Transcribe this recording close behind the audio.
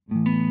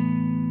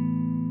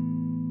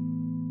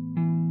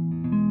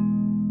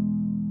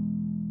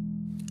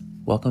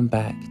Welcome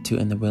back to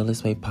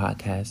NTheRealestWay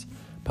podcast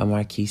by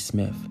Marqes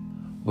Smith,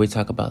 where we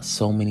talk about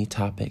so many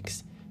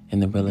topics in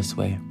the realest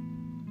way.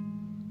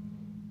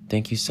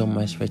 Thank you so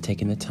much for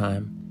taking the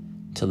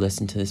time to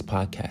listen to this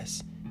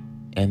podcast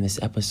and this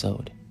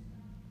episode.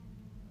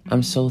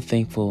 I'm so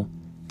thankful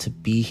to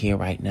be here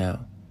right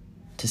now,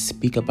 to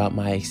speak about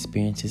my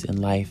experiences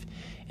in life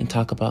and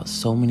talk about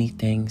so many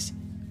things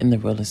in the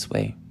realest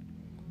way.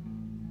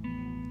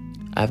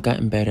 I've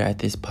gotten better at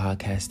this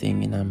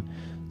podcasting, and I'm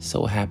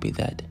so happy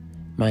that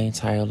my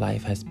entire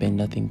life has been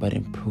nothing but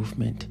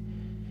improvement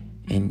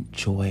and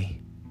joy.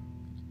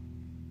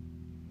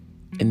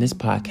 In this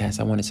podcast,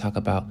 I want to talk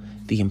about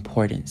the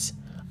importance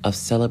of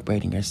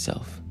celebrating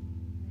yourself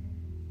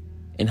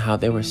and how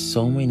there were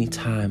so many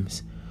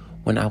times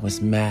when I was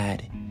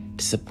mad,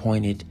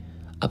 disappointed,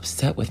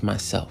 upset with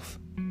myself.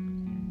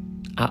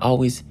 I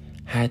always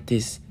had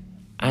this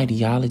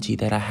ideology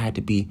that I had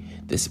to be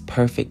this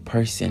perfect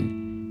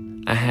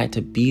person. I had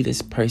to be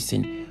this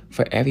person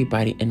for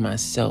everybody and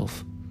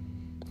myself,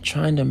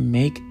 trying to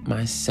make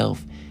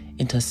myself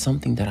into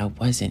something that I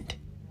wasn't.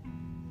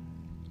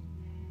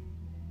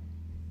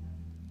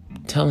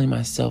 Telling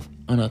myself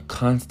on a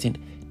constant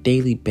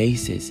daily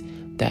basis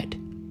that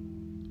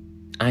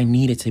I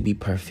needed to be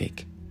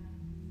perfect.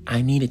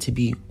 I needed to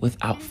be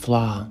without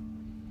flaw.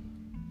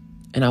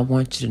 And I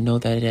want you to know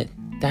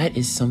that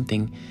is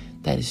something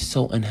that is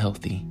so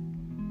unhealthy.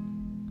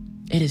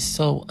 It is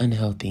so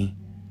unhealthy.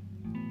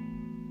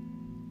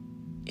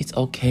 It's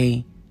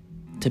okay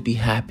to be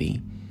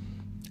happy.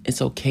 It's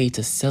okay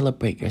to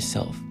celebrate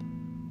yourself.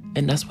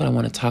 And that's what I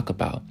want to talk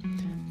about.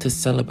 To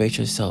celebrate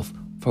yourself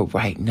for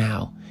right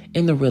now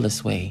in the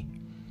realest way.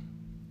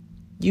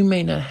 You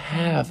may not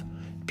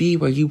be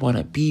where you want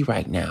to be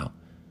right now,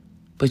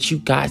 but you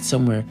got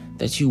somewhere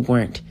that you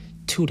weren't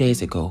 2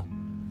 days ago,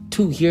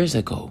 2 years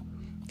ago.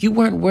 You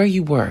weren't where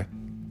you were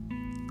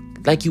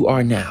like you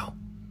are now.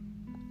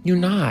 You're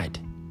not.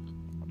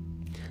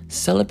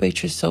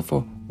 Celebrate yourself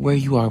for where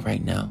you are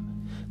right now.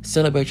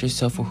 Celebrate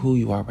yourself for who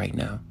you are right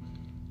now.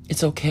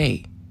 It's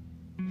okay.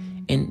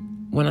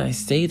 And when I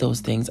say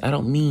those things, I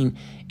don't mean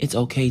it's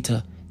okay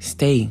to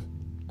stay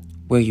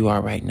where you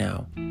are right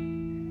now.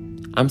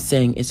 I'm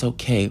saying it's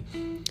okay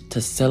to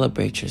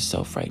celebrate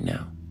yourself right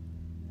now.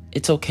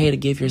 It's okay to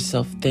give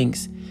yourself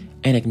thanks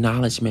and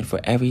acknowledgement for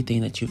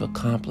everything that you've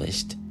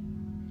accomplished.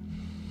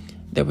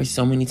 There were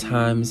so many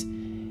times,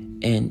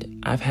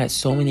 and I've had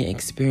so many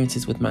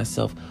experiences with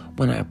myself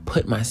when I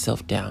put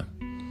myself down.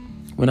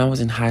 When I was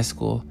in high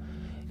school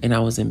and I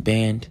was in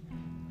band,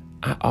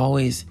 I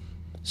always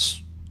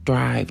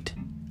strived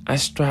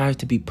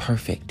to be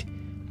perfect.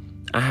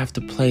 I have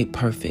to play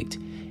perfect.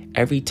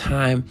 Every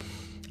time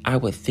I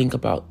would think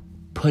about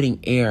putting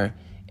air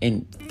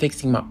and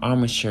fixing my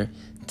armature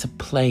to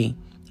play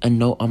a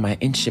note on my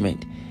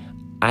instrument,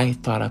 I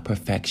thought of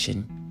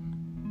perfection.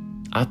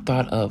 I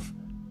thought of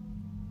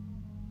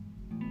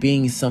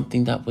being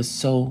something that was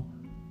so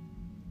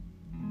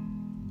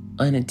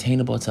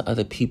unattainable to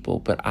other people,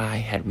 but I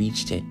had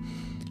reached it.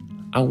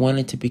 I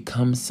wanted to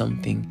become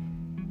something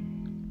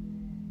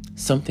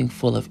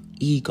full of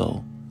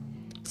ego,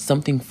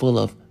 something full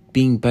of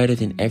being better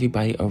than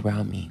everybody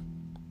around me.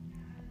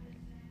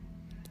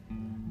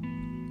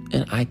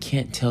 And I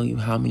can't tell you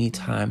how many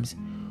times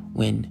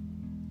when,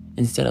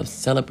 instead of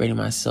celebrating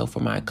myself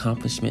for my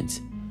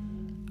accomplishments,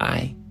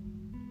 I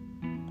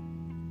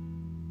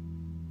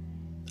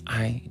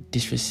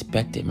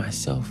disrespected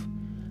myself.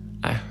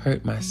 I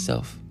hurt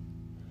myself.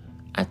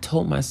 I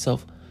told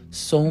myself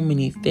so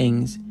many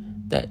things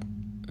that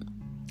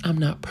I'm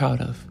not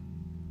proud of.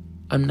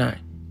 I'm not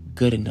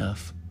good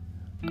enough.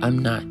 I'm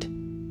not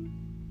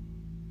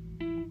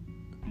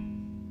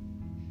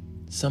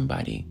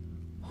somebody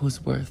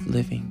who's worth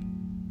living.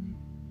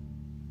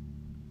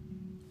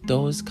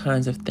 Those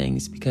kinds of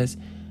things, because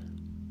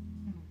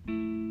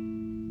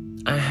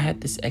I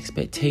had this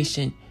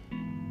expectation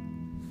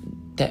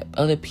that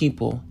other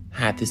people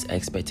had this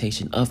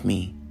expectation of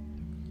me.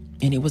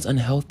 And it was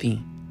unhealthy,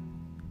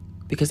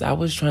 because I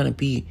was trying to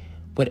be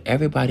what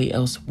everybody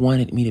else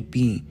wanted me to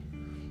be.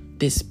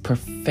 This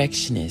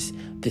perfectionist,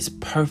 this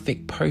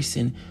perfect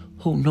person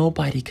who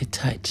nobody could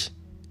touch.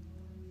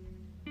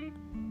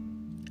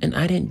 And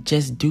I didn't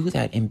just do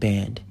that in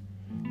band.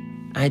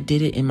 I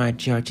did it in my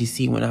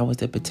GRTC when I was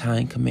the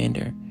battalion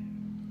commander.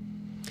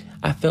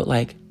 I felt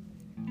like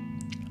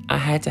I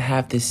had to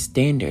have this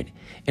standard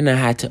and I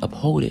had to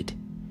uphold it.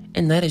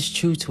 And that is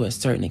true to a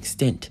certain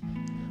extent.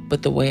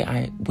 But the way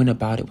I went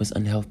about it was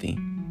unhealthy.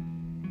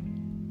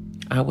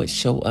 I would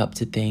show up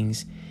to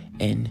things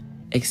and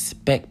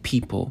expect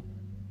people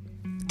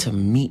to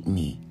meet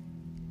me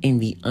in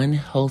the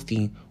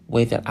unhealthy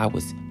way that I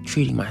was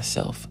treating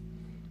myself.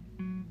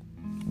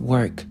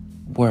 Work,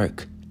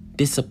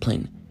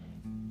 discipline,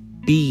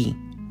 be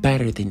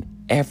better than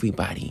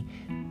everybody,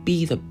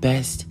 be the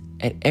best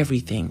at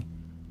everything.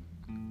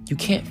 You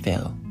can't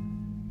fail.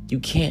 You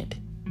can't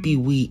be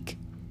weak.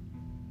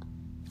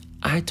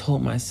 I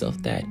told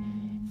myself that,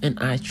 and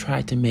I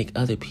tried to make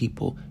other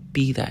people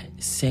be that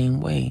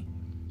same way.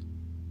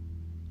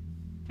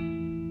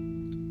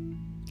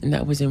 And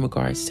that was in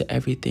regards to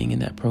everything in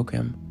that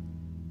program.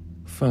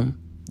 From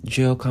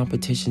drill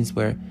competitions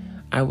where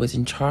I was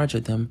in charge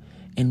of them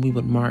and we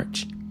would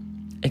march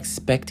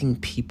expecting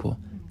people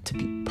to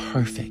be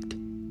perfect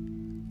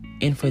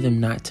and for them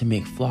not to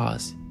make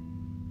flaws.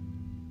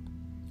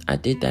 I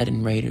did that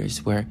in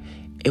Raiders where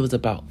it was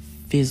about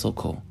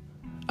physical,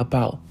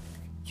 about,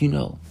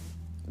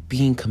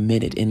 being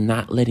committed and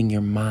not letting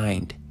your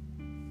mind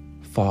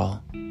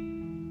fall.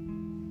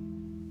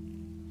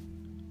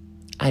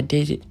 I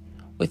did it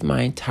with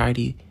my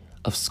entirety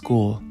of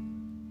school.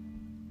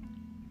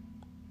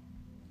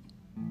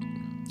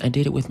 I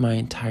did it with my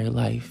entire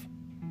life.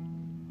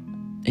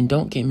 And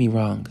don't get me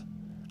wrong,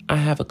 I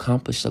have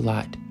accomplished a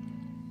lot.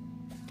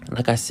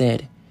 Like I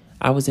said,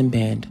 I was in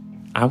band.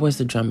 I was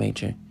the drum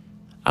major.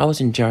 I was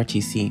in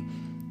JRTC.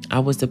 I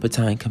was the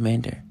battalion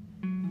commander.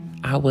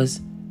 I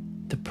was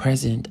the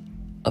president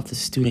of the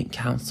student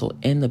council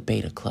and the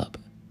beta club.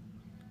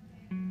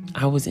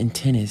 I was in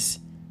tennis.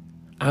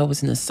 I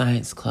was in the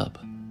science club.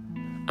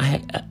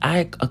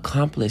 I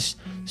accomplished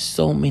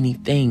so many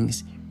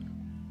things,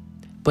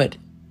 but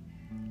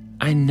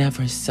I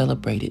never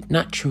celebrated,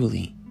 not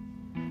truly.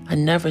 I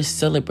never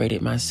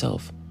celebrated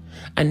myself.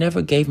 I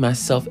never gave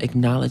myself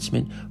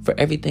acknowledgement for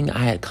everything I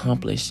had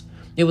accomplished.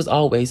 It was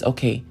always,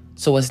 okay,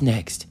 so what's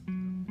next?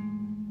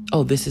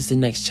 Oh, this is the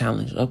next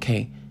challenge.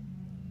 Okay,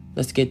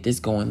 let's get this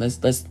going. Let's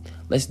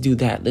do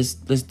that. Let's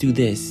do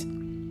this.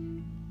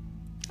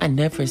 I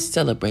never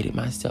celebrated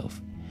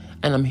myself.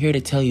 And I'm here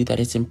to tell you that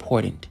it's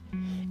important.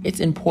 It's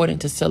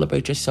important to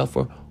celebrate yourself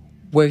for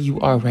where you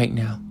are right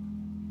now.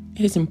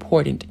 It is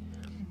important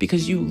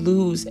because you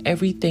lose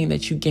everything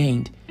that you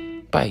gained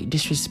by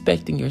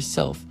disrespecting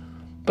yourself,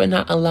 but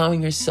not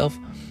allowing yourself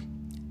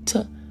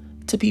to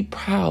be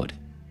proud.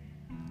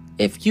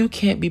 If you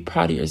can't be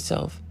proud of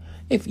yourself,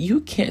 if you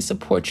can't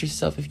support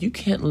yourself, if you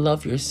can't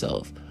love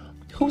yourself,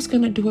 who's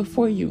going to do it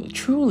for you?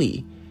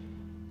 Truly.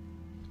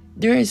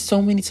 There is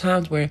so many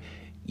times where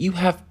you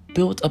have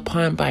built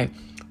upon by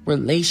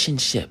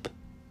relationship.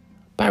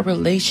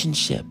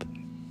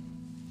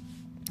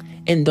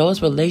 And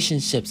those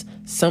relationships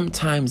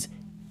sometimes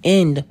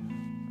end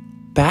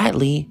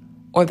badly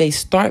or they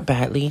start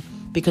badly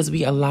because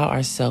we allow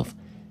ourselves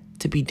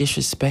to be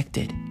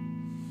disrespected.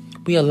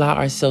 We allow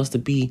ourselves to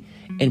be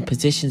in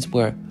positions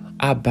where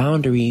our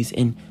boundaries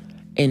and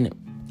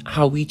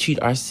how we treat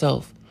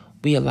ourselves,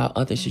 we allow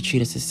others to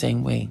treat us the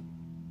same way.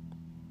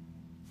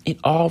 It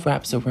all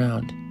wraps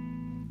around.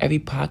 Every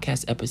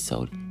podcast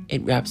episode,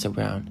 it wraps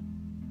around.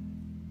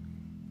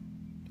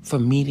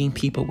 From meeting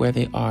people where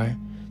they are,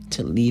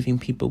 to leaving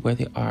people where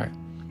they are,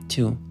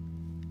 to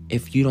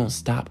if you don't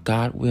stop,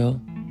 God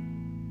will,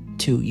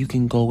 to you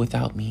can go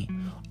without me.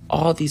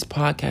 All these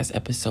podcast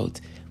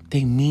episodes,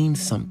 they mean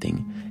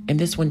something. And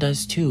this one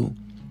does too.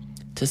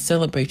 To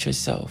celebrate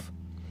yourself.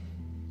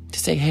 To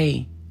say,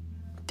 hey,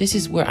 this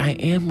is where I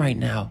am right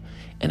now.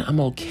 And I'm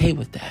okay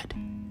with that.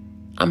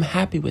 I'm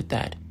happy with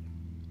that.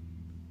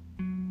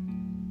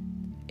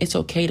 It's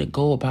okay to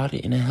go about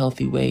it in a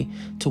healthy way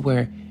to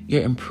where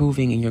you're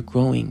improving and you're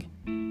growing.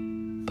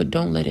 But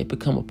don't let it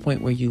become a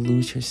point where you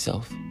lose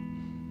yourself.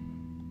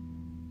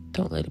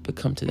 Don't let it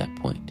become to that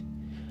point.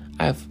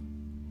 I've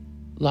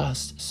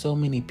lost so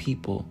many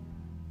people.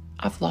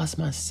 I've lost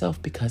myself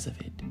because of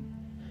it.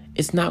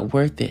 It's not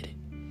worth it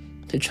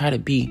to try to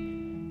be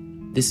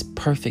this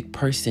perfect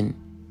person.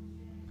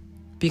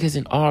 Because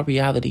in all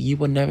reality, you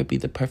will never be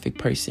the perfect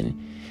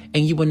person.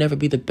 And you will never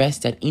be the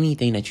best at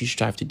anything that you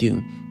strive to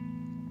do.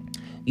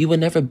 You will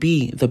never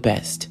be the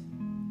best.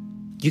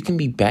 You can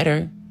be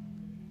better.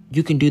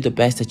 You can do the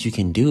best that you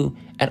can do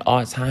at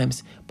all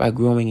times by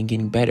growing and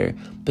getting better.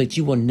 But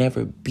you will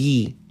never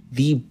be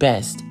the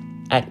best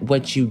at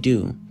what you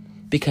do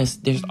because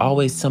there's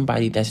always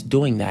somebody that's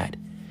doing that.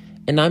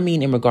 And I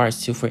mean in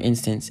regards to, for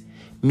instance,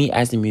 me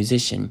as a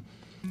musician,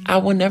 I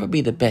will never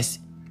be the best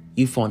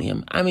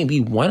euphonium. I may be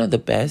one of the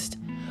best,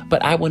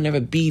 but I will never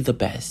be the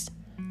best.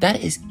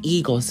 That is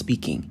ego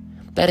speaking.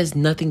 That is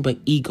nothing but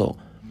ego.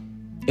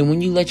 And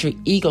when you let your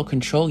ego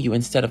control you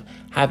instead of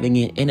having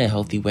it in a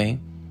healthy way,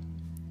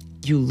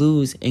 you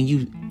lose and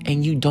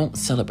you don't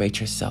celebrate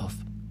yourself.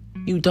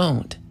 You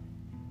don't.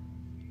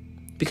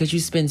 Because you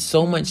spend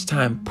so much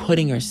time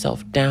putting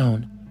yourself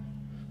down.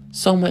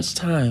 So much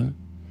time.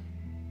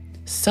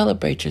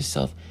 Celebrate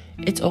yourself.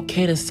 It's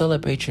okay to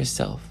celebrate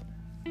yourself.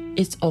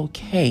 It's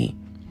okay.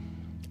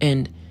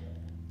 And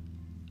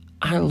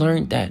I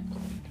learned that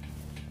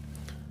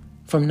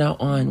from now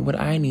on, what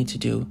I need to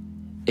do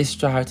is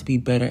strive to be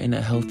better in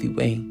a healthy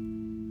way.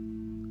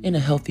 In a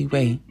healthy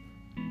way.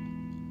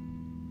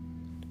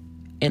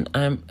 And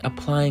I'm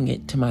applying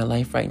it to my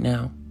life right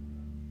now.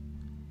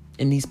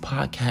 In these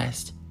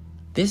podcasts,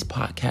 this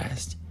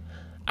podcast,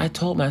 I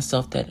told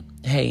myself that,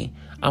 hey,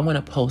 I want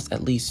to post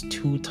at least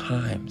 2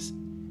 times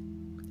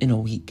in a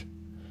week.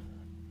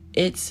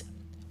 It's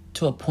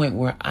to a point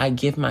where I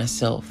give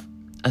myself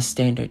a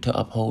standard to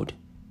uphold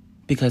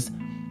because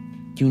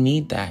you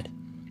need that.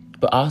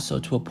 But also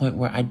to a point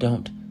where I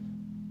don't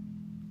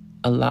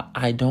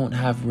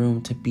have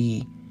room to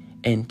be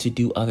and to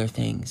do other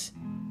things.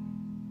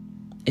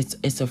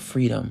 It's a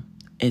freedom.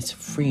 It's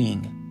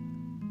freeing.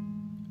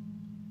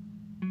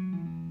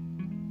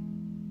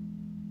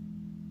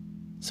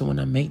 So when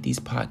I make these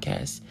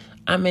podcasts,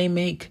 I may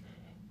make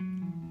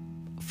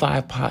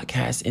 5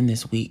 podcasts in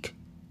this week,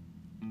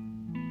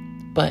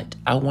 but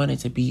I want it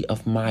to be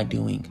of my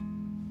doing.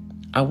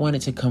 I want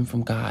it to come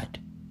from God.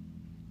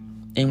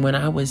 And when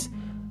I was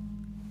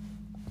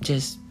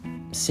just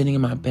sitting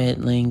in my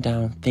bed, laying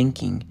down,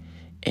 thinking,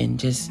 and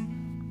just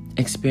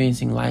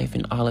experiencing life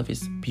in all of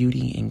its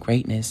beauty and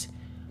greatness,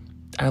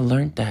 I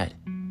learned that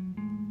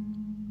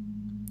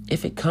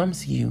if it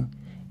comes to you,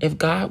 if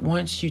God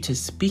wants you to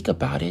speak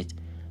about it,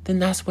 then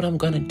that's what I'm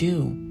going to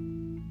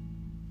do.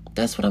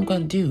 That's what I'm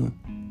going to do.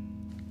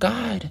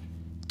 God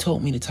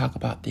told me to talk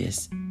about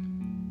this.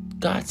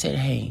 God said,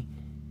 hey,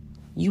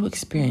 you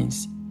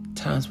experienced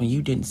times when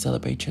you didn't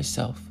celebrate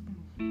yourself.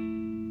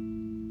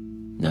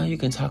 Now you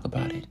can talk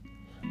about it.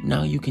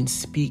 Now you can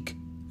speak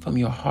from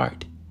your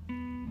heart.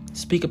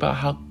 Speak about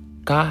how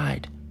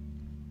God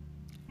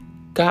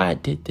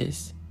did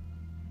this.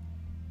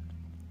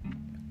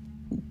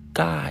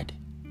 God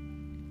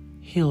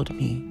healed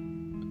me.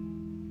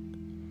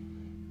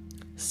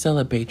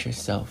 Celebrate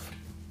yourself.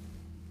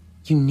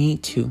 You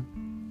need to.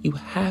 You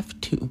have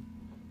to.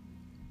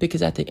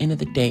 Because at the end of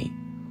the day,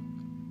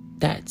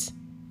 that's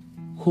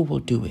who will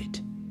do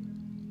it.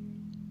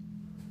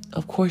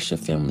 Of course, your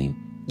family,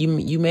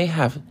 you may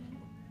have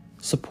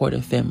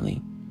supportive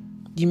family.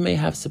 You may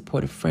have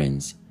supportive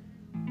friends.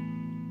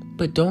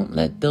 But don't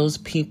let those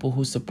people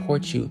who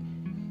support you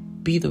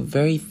be the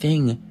very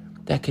thing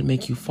that could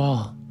make you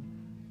fall.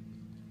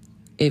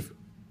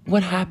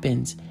 What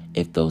happens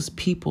if those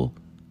people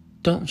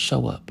don't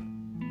show up?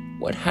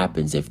 What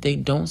happens if they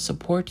don't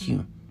support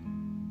you?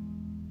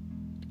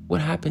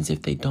 What happens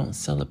if they don't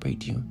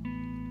celebrate you?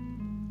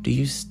 Do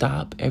you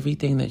stop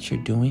everything that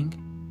you're doing?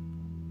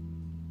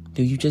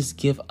 Do you just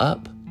give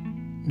up?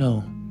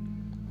 No.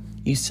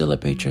 You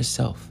celebrate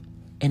yourself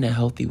in a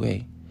healthy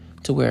way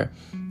to where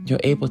you're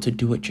able to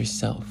do it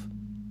yourself.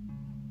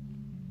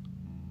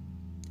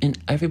 And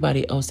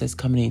everybody else that's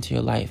coming into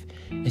your life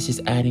is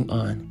just adding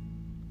on.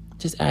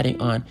 Just adding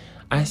on.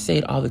 I say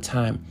it all the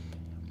time.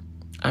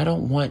 I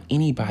don't want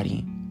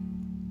anybody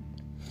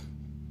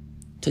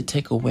to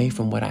take away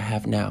from what I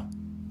have now.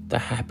 The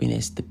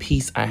happiness, the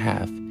peace I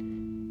have.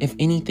 If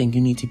anything,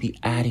 you need to be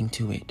adding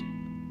to it.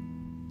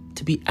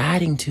 To be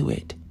adding to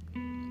it.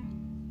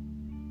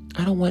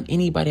 I don't want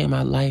anybody in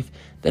my life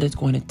that is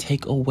going to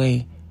take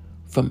away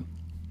from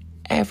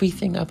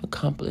everything I've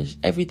accomplished,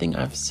 everything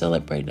I've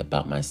celebrated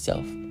about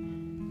myself,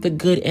 the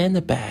good and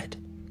the bad.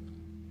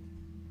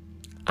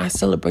 I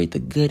celebrate the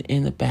good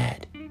and the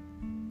bad.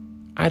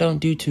 I don't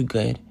do too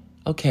good.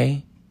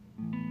 Okay.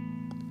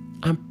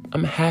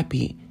 I'm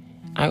happy.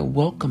 I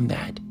welcome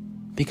that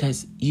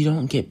because you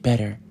don't get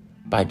better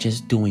by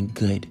just doing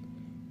good.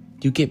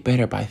 You get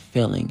better by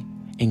failing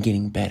and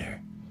getting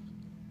better.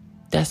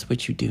 That's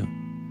what you do.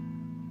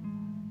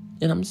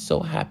 And I'm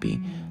so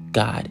happy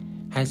God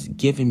has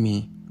given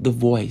me the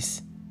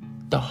voice,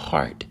 the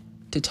heart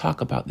to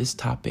talk about this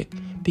topic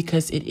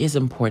because it is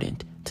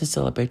important to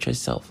celebrate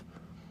yourself,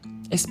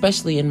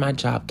 especially in my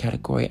job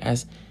category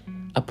as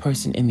a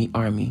person in the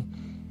Army.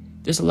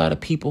 There's a lot of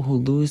people who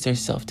lose their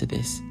self to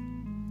this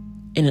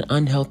in an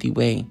unhealthy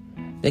way.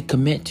 They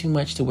commit too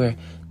much to where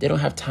they don't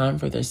have time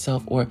for their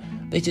self, or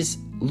they just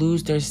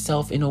lose their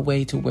self in a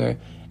way to where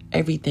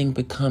everything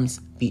becomes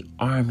the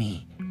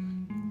Army.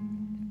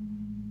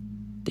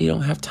 They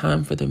don't have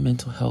time for their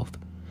mental health.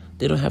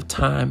 They don't have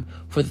time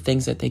for the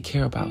things that they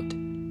care about.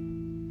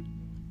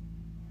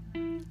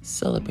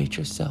 Celebrate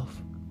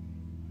yourself.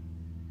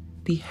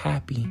 Be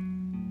happy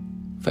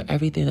for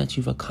everything that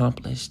you've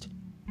accomplished.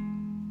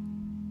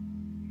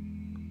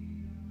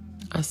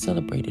 I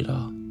celebrate it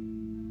all.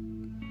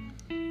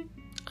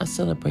 I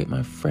celebrate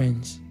my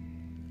friends,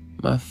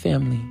 my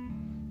family.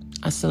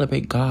 I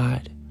celebrate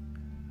God.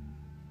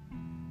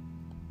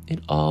 It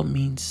all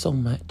means so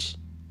much.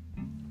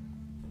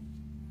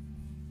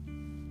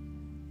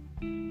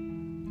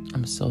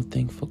 I'm so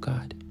thankful,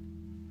 God.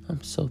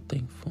 I'm so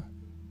thankful.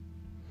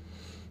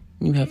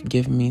 You have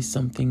given me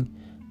something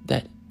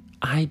that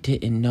I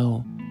didn't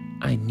know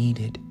I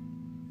needed.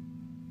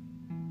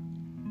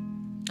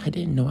 I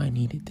didn't know I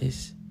needed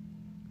this.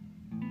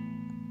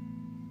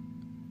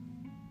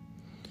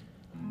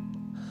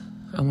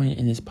 I want to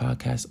end this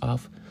podcast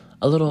off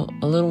a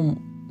little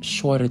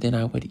shorter than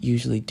I would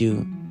usually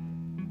do,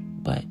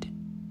 but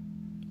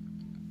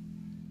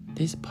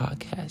this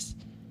podcast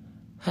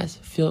has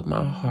filled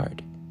my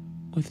heart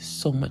with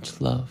so much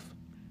love.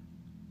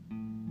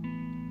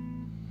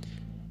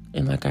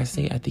 And like I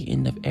say at the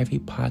end of every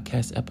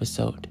podcast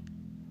episode,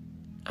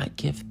 I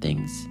give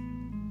thanks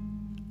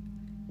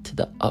to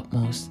the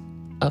utmost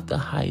of the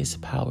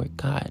highest power,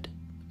 God.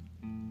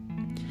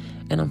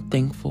 And I'm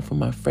thankful for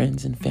my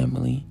friends and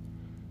family.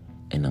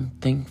 And I'm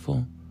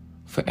thankful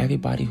for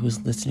everybody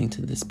who's listening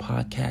to this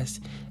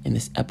podcast and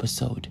this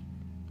episode.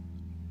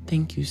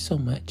 Thank you so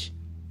much.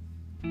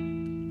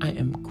 I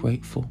am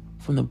grateful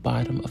from the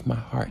bottom of my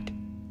heart.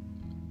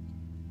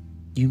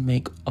 You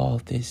make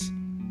all this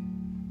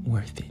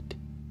worth it.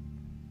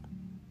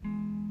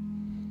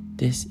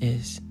 This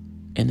is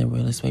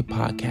NTheRealestWay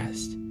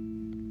podcast.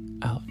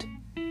 Out.